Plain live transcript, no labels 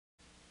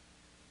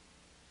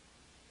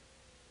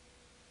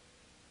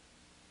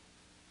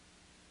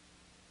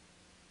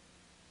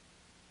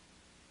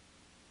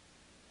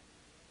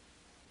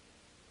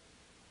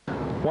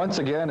Once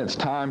again, it's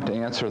time to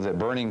answer the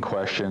burning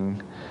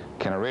question: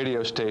 can a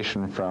radio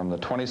station from the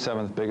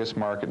 27th biggest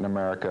market in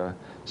America,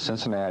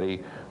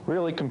 Cincinnati,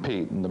 really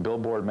compete in the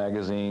Billboard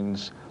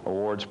magazine's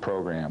awards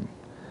program?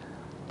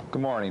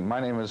 Good morning. My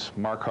name is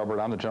Mark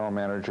Hubbard. I'm the general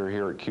manager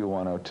here at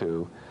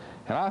Q102.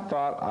 And I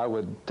thought I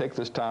would take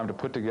this time to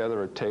put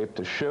together a tape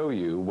to show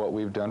you what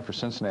we've done for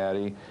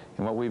Cincinnati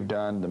and what we've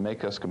done to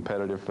make us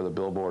competitive for the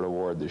Billboard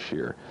Award this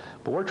year.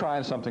 But we're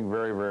trying something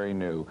very, very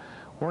new.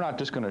 We're not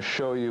just going to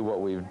show you what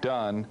we've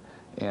done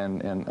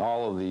and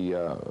all of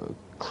the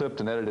clipped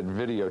and edited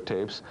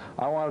videotapes.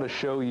 I wanted to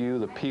show you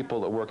the people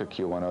that work at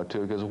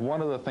Q102, because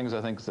one of the things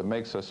I think that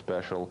makes us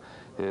special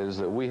is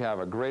that we have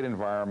a great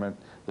environment,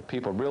 that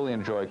people really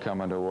enjoy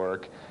coming to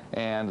work,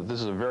 and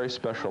this is a very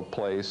special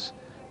place,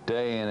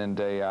 day in and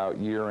day out,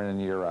 year in and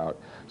year out.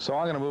 So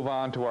I'm going to move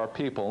on to our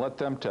people and let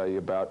them tell you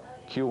about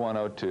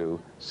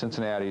Q102,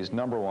 Cincinnati's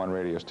 #1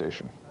 radio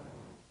station.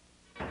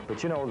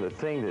 But you know, the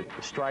thing that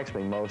strikes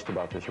me most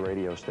about this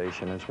radio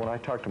station is when I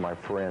talk to my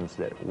friends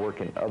that work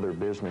in other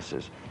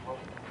businesses,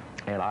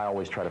 and I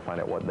always try to find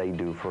out what they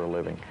do for a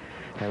living.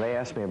 And they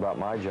ask me about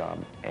my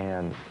job,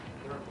 and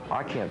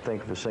I can't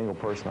think of a single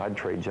person I'd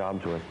trade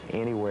jobs with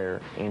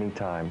anywhere,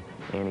 anytime,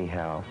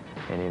 anyhow,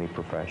 in any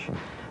profession.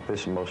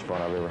 This is the most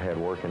fun I've ever had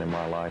working in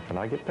my life, and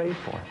I get paid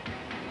for it.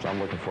 So I'm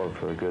looking forward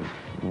for a good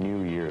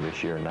new year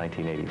this year in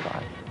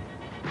 1985.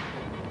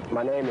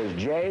 My name is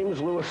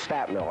James Lewis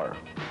Statmiller,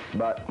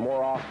 but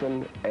more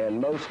often and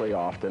mostly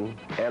often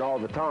and all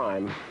the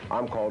time,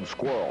 I'm called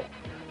Squirrel.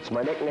 It's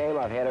my nickname.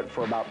 I've had it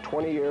for about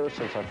 20 years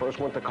since I first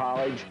went to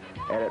college,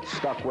 and it's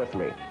stuck with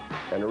me.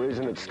 And the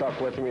reason it's stuck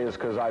with me is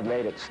because I've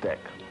made it stick.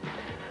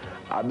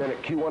 I've been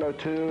at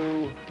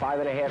Q102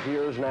 5.5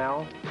 years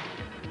now.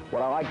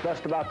 What I like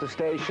best about the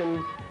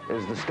station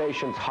is the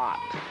station's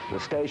hot. The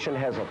station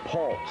has a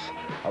pulse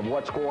of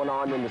what's going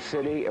on in the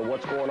city and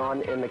what's going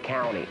on in the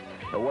county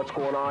and what's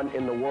going on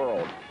in the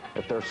world.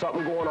 If there's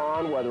something going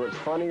on, whether it's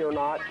funny or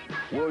not,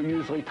 we'll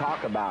usually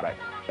talk about it.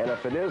 And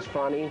if it is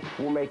funny,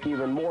 we'll make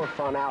even more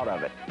fun out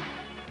of it.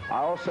 I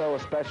also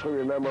especially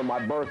remember my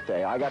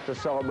birthday. I got to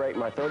celebrate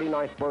my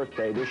 39th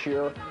birthday this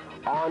year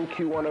on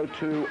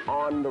Q102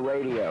 on the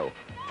radio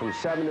from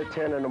 7 to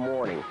 10 in the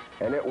morning,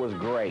 and it was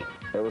great.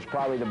 It was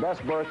probably the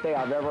best birthday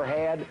I've ever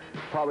had,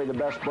 probably the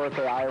best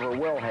birthday I ever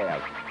will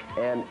have.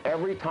 And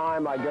every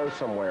time I go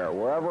somewhere,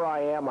 wherever I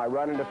am, I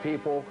run into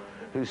people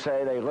who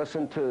say they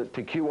listen to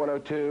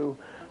Q102,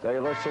 they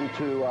listen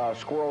to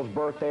Squirrel's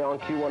birthday on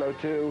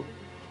Q102,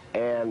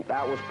 and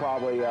that was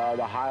probably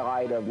the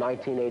highlight of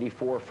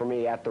 1984 for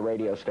me at the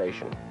radio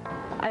station.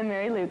 I'm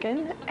Mary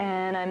Lucan,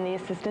 and I'm the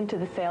assistant to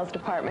the sales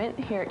department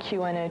here at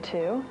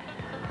Q102.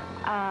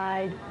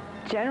 I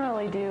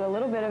generally do a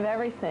little bit of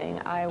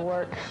everything. I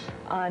work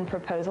on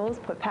proposals,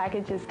 put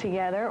packages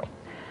together,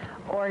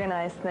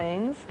 organize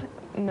things.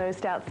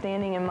 Most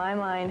outstanding in my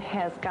mind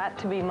has got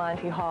to be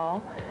Monty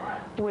Hall,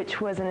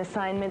 which was an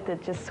assignment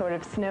that just sort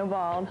of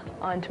snowballed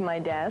onto my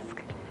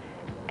desk,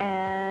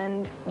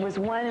 and was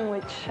one in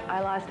which I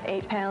lost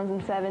 8 pounds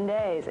in 7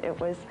 days. It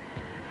was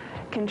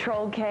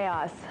controlled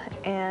chaos,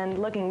 and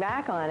looking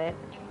back on it,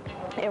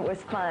 it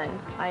was fun.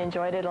 I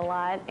enjoyed it a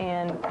lot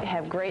and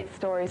have great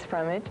stories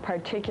from it,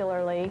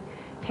 particularly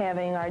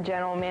having our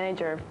general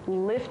manager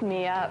lift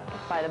me up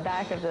by the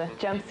back of the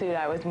jumpsuit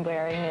I was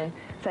wearing and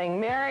saying,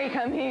 "Mary,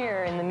 come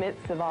here," in the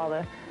midst of all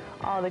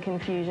the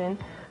confusion.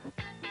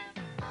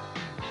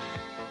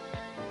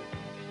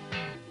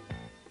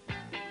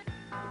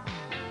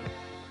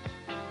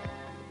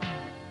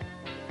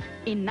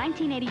 In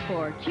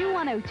 1984,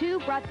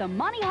 Q102 brought the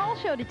Monty Hall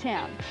Show to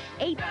town.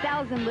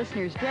 8,000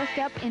 listeners dressed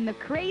up in the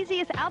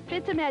craziest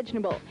outfits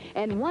imaginable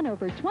and won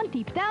over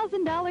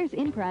 $20,000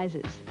 in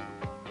prizes.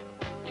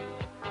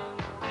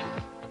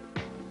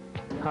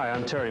 Hi,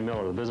 I'm Terry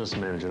Miller, the business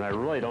manager, and I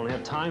really don't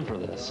have time for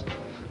this.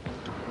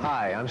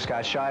 Hi, I'm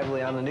Scott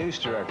Shively. I'm the news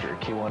director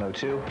at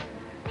Q102.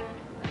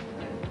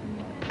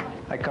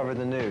 I cover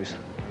the news.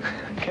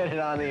 Get it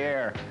on the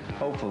air,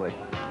 hopefully.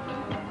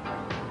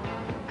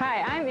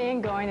 Hi, I'm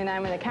Ann Goyne, and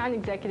I'm an account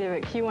executive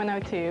at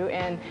Q102,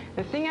 and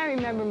the thing I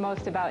remember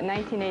most about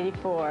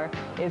 1984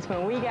 is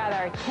when we got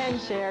our 10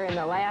 share in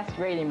the last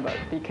rating book,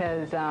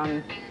 because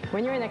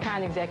when you're an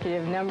account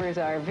executive, numbers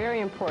are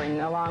very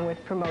important along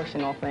with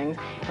promotional things,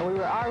 and we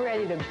were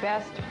already the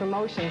best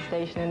promotion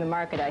station in the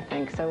market, I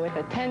think, so with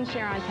a 10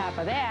 share on top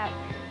of that,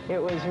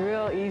 it was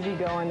real easy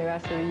going the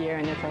rest of the year,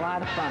 and it's a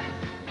lot of fun.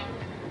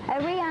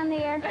 Are we on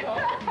the air?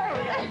 Are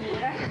we on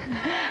the air?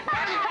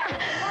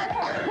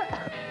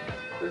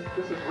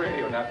 This is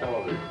radio, not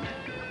television.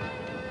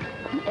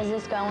 Is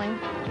this going?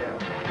 Yeah.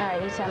 All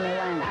right, you tell me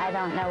when. I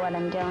don't know what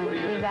I'm doing. What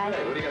are you guys?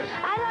 What are you gonna say?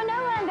 I don't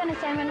know what I'm going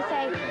to say. I'm going to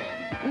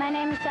say, my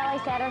name is Sally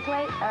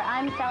Satterthwaite, or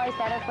I'm Sally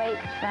Satterthwaite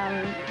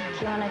from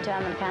Q102.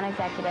 I'm an account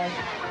executive.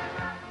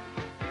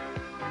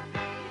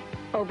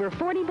 Over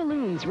 40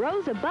 balloons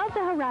rose above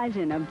the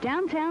horizon of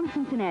downtown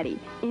Cincinnati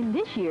in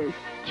this year's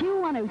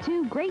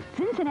Q102 Great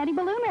Cincinnati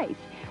Balloon Race,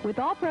 with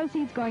all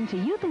proceeds going to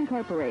Youth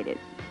Incorporated.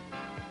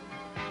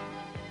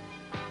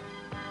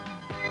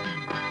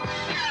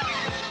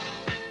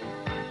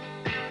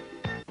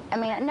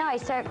 No, I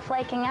start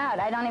flaking out.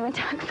 I don't even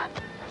talk about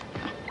that.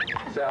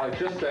 Sally,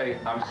 just say,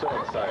 I'm so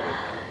excited.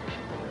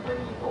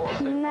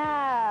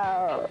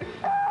 No.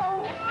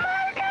 Oh,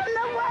 Mark, I'm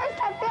the worst.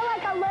 I feel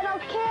like a little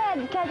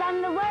kid because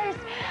I'm the worst.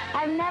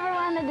 I've never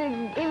wanted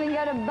to even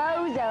go to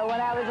Bozo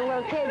when I was a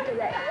little kid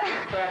today.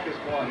 Practice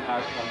one,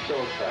 I'm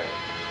so excited.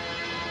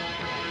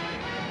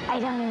 I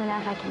don't even know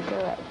if I can do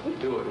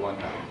it. Do it one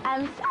time.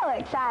 I'm so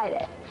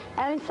excited.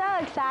 I'm so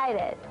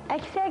excited. I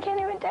can't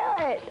even do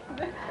it.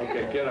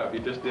 Okay, get up. You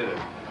just did it.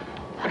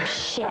 Oh,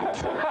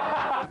 shit.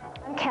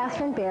 I'm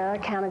Catherine Bear,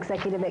 account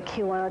executive at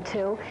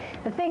Q102.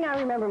 The thing I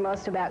remember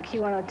most about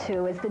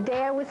Q102 is the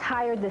day I was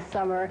hired this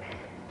summer,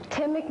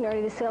 Tim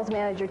McNerney, the sales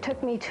manager,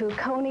 took me to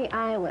Coney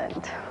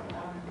Island.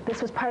 This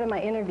was part of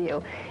my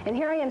interview. And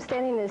here I am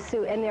standing in a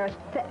suit, and there are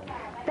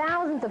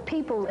thousands of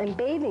people in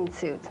bathing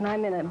suits, and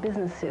I'm in a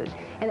business suit.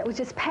 And it was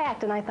just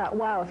packed, and I thought,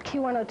 wow, if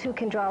Q102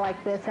 can draw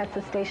like this, that's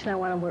the station I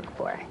want to work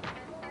for.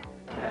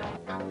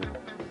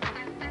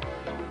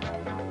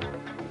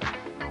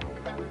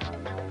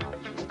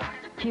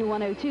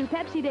 Q102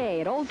 Pepsi Day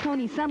at Old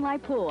Coney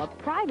Sunlight Pool, a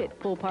private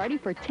pool party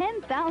for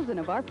 10,000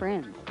 of our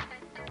friends.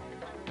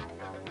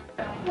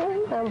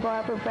 I'm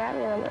Barbara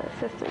Bradley. I'm the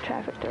assistant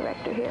traffic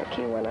director here at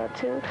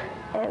Q102,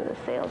 and the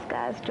sales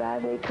guys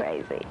drive me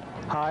crazy.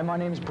 Hi, my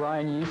name is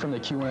Brian Yee from the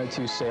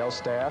Q102 sales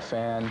staff,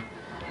 and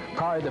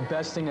probably the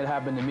best thing that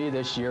happened to me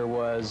this year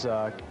was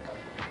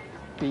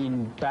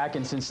being back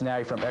in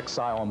Cincinnati from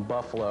exile in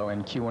Buffalo,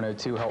 and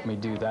Q102 helped me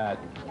do that.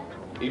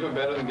 Even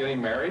better than getting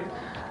married?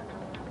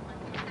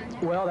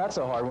 Well, that's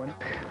a hard one.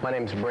 My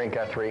name's Brent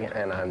Guthrie,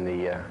 and I'm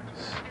the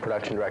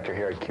production director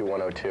here at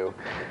Q102.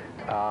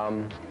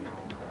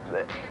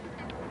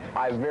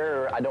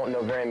 I don't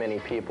know very many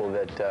people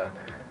that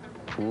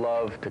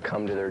love to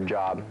come to their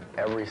job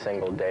every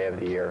single day of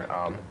the year,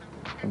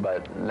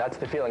 but that's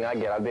the feeling I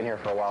get. I've been here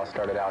for a while.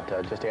 Started out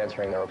just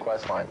answering the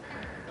request line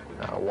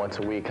once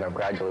a week, and I've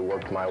gradually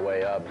worked my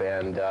way up.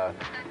 And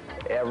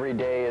every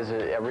day is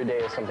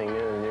something new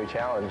and a new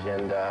challenge,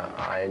 and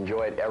I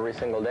enjoy it every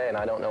single day. And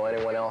I don't know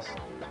anyone else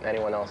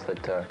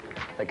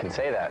that can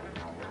say that.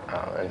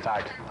 In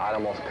fact, I'd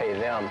almost pay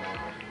them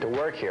to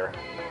work here.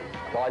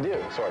 Well, I do,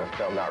 sort of.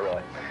 No, not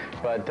really.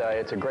 But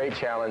it's a great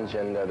challenge,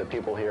 and the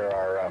people here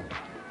are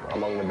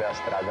among the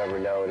best that I've ever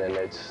known, and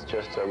it's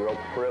just a real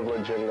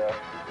privilege and a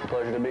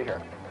pleasure to be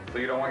here. So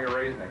you don't want your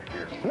raise next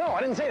year? No,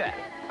 I didn't say that.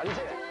 I didn't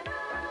say that.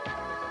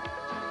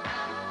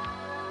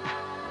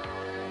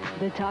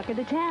 The talk of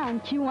the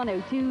town,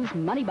 Q102's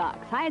Money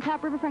Box, high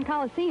atop Riverfront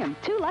Coliseum.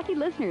 2 lucky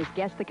listeners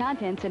guessed the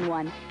contents and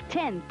won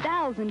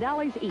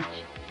 $10,000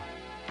 each.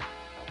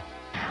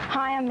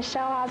 Hi, I'm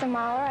Michelle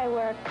Hasenmeier. I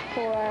work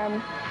for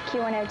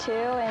Q102,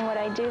 and what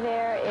I do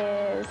there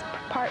is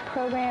part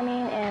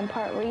programming and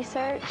part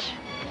research.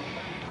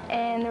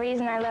 And the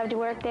reason I love to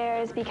work there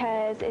is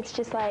because it's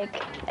just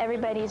like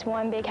everybody's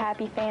one big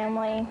happy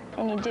family,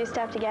 and you do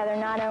stuff together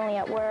not only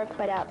at work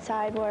but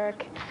outside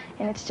work,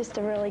 and it's just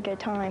a really good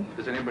time.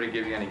 Does anybody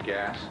give you any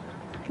gas?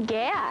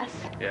 Gas?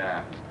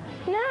 Yeah.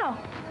 No.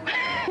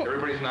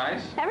 Everybody's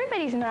nice?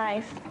 Everybody's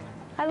nice.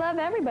 I love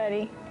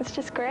everybody. It's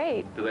just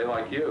great. Do they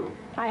like you?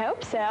 I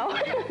hope so.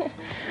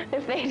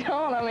 If they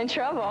don't, I'm in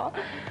trouble.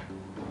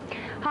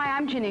 Hi,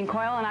 I'm Janine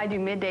Coyle, and I do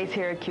middays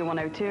here at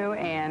Q102,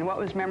 and what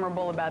was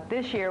memorable about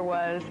this year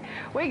was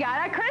we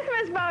got a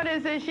Christmas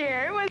bonus this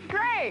year. It was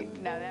great.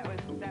 No, that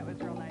was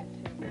real nice,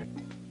 too.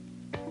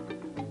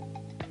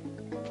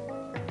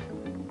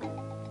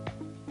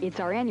 It's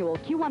our annual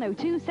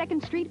Q102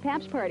 2nd Street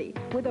Paps Party,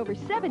 with over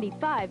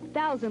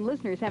 75,000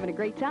 listeners having a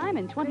great time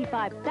and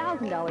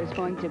 $25,000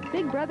 going to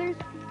Big Brothers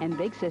and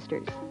Big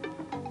Sisters.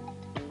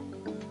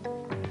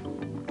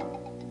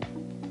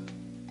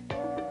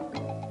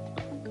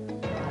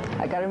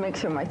 I got to make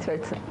sure my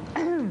throat's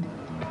and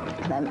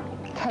I'm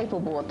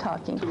capable of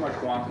talking. Too much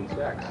wanton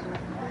sex.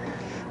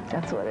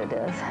 That's what it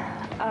is.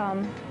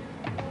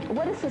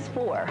 What is this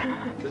for?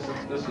 This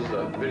is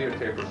a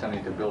videotape we're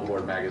sending to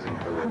Billboard magazine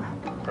for the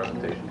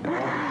presentation. It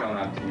won't be shown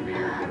on TV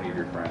or to any of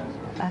your friends.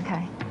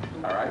 Okay.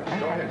 All right. Okay.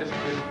 Go ahead. Just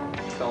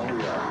tell them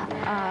who you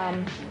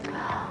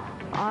are.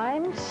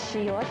 I'm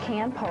Sheila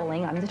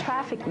Can-Poling. I'm the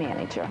traffic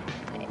manager.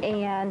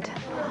 And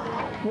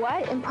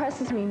what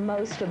impresses me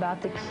most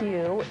about the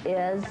Q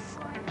is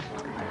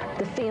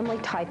the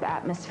family-type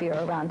atmosphere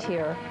around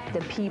here,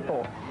 the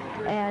people.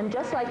 And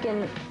just like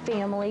in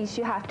families,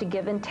 you have to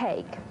give and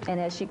take. And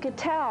as you could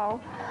tell,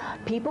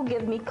 people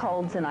give me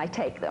colds and I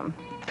take them.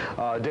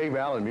 Dave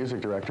Allen, music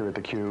director at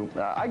the Q.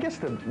 I guess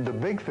the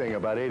big thing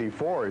about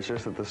 '84 is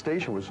just that the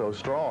station was so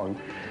strong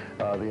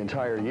the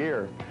entire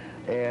year.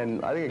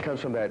 And I think it comes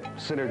from that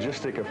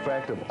synergistic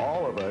effect of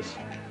all of us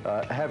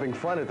having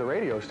fun at the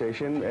radio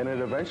station, and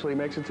it eventually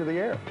makes it to the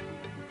air.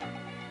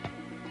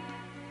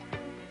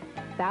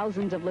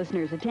 Thousands of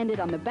listeners attended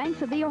on the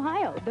banks of the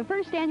Ohio, the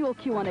first annual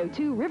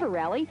Q102 River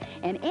Rally,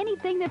 and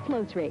anything that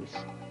floats race.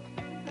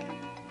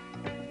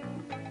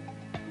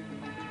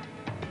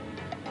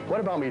 What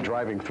about me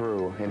driving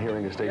through and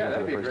hearing the station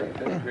for the first time?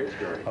 That'd be a great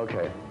story.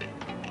 Okay.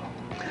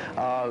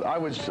 I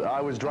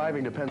was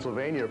driving to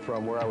Pennsylvania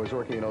from where I was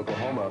working in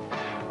Oklahoma,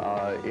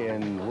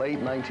 in late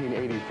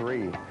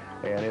 1983.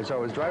 And as I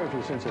was driving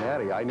through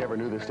Cincinnati, I never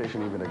knew this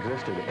station even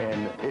existed,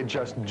 and it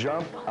just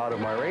jumped out of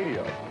my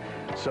radio.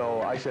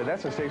 So I said,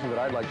 that's a station that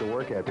I'd like to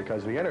work at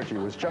because the energy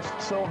was just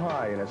so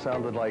high and it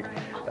sounded like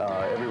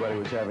everybody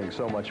was having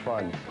so much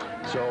fun.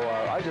 So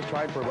I just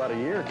tried for about a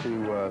year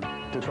to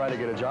try to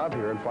get a job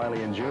here, and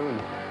finally in June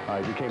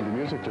I became the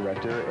music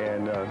director,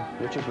 and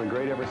it's just been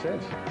great ever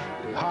since.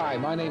 Hi,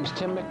 my name's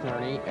Tim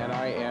McNerney, and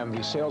I am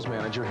the sales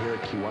manager here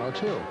at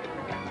Q102.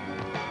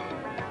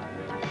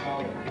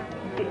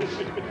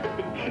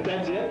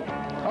 That's it?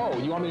 Oh,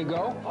 you want me to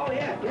go? Oh,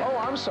 yeah. Oh,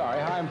 I'm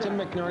sorry. Hi, I'm Tim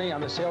McNerney. I'm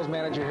the sales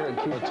manager here at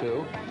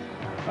Q102.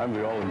 I'm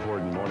the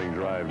all-important morning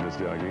drive, Miss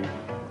Jockey.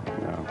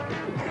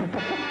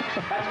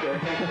 That's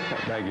good.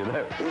 Thank you.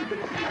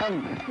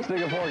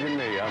 Stick a fork in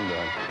me. I'm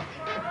done.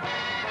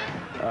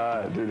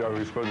 Are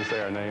we supposed to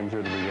say our names here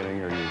at the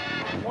beginning, or you?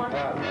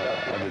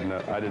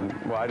 I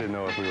didn't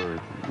know if we were.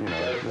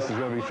 This is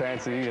going to be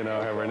fancy.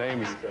 Have our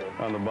names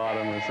on the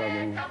bottom or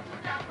something,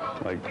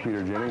 like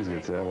Peter Jennings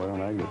gets that. Why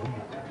don't I get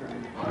that?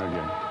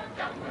 Okay.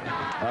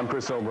 I'm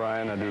Chris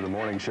O'Brien. I do the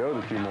morning show,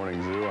 the Q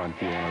Morning Zoo on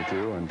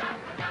Q102, and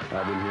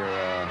I've been here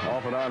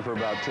off and on for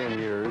about 10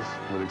 years,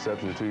 with the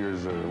exception of 2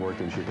 years I worked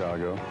in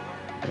Chicago.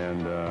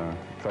 And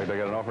in fact, I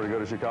got an offer to go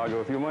to Chicago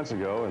a few months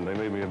ago, and they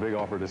made me a big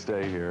offer to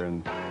stay here,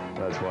 and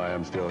that's why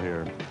I'm still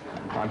here.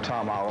 I'm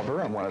Tom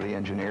Oliver. I'm one of the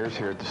engineers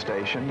here at the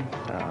station.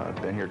 I've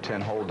been here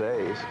 10 whole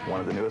days, one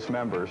of the newest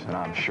members, and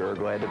I'm sure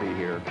glad to be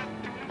here.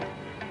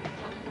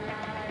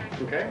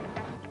 Okay.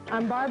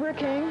 I'm Barbara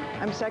King.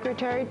 I'm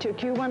secretary to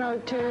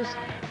Q102's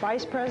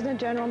Vice President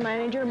General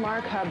Manager,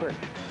 Mark Hubbard.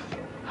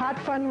 Hot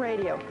Fun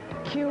Radio,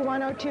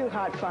 Q102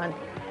 Hot Fun.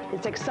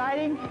 It's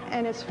exciting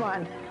and it's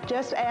fun.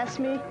 Just ask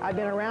me. I've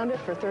been around it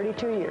for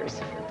 32 years.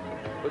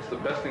 What's the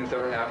best thing that's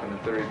ever happened in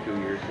 32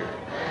 years here?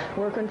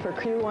 Working for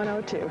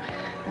Q102.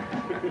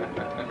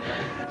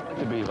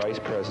 To be vice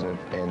president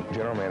and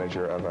general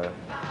manager of a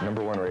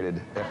 #1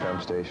 rated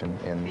FM station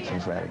in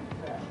Cincinnati.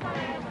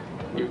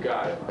 You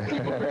got it.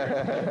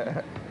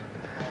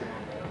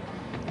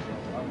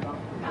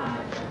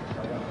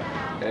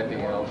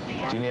 Anything else?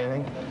 Do you need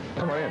anything?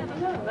 Come on in.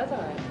 No, that's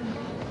all right.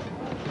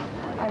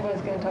 I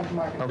was going to talk to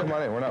Mark. Oh, come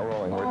on in. We're not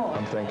rolling.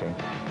 I'm thinking.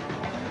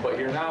 But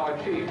you're now a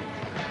chief.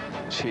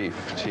 Chief.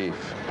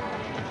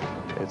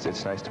 It's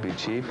nice to be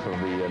chief of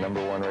the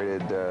 #1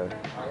 rated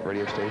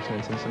radio station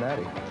in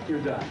Cincinnati.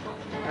 You're done.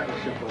 That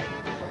was simple.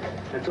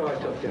 That's all I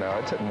took. No,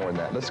 it took more than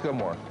that. Let's go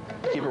more.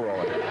 Keep it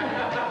rolling.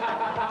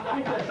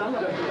 Let's go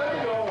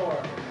more.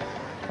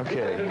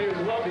 Okay. It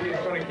was love to get in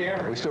front of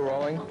camera. Are we still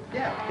rolling?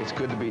 Yeah. It's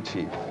good to be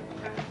chief.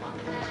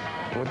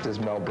 What does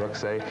Mel Brooks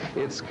say?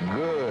 It's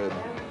good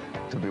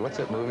to be, what's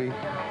that movie?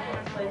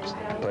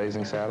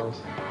 Blazing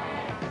Saddles?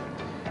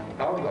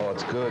 Oh,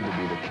 it's good to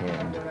be the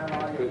king.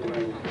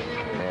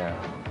 Yeah.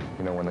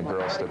 When the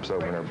girl steps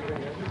over and her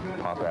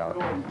pop out.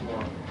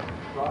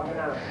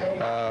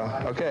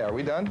 Okay, are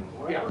we done?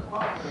 Yeah.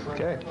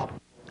 Okay.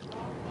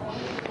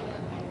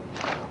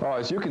 Well,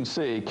 as you can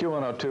see,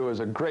 Q102 is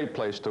a great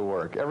place to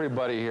work.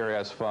 Everybody here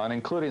has fun,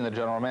 including the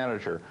general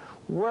manager.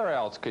 Where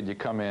else could you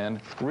come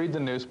in, read the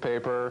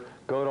newspaper,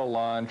 go to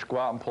lunch, go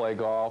out and play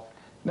golf?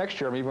 Next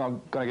year, I'm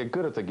even going to get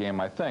good at the game,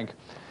 I think.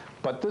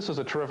 But this is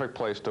a terrific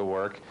place to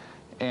work.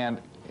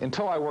 And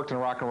until I worked in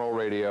rock and roll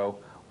radio,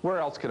 where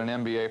else could an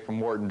MBA from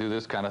Wharton do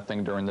this kind of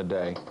thing during the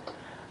day?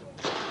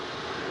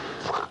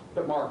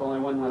 But Mark, only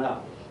one went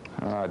up.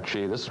 Oh,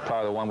 gee, this is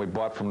probably the one we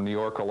bought from New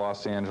York or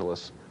Los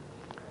Angeles.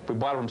 If we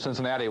bought it from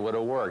Cincinnati, it would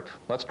have worked.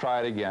 Let's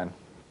try it again.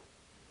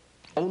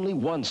 Only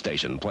one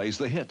station plays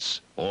the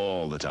hits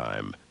all the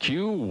time.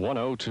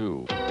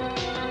 Q102.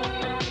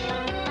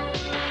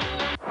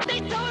 They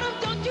told him,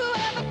 don't you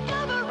ever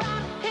come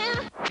around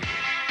here.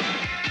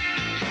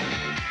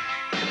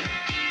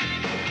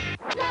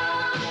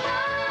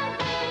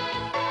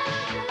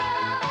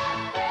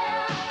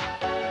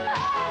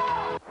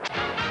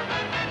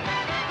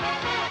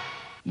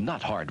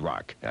 Not hard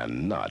rock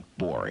and not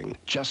boring.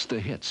 Just the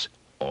hits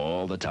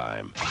all the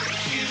time.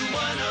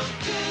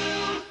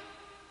 Q102.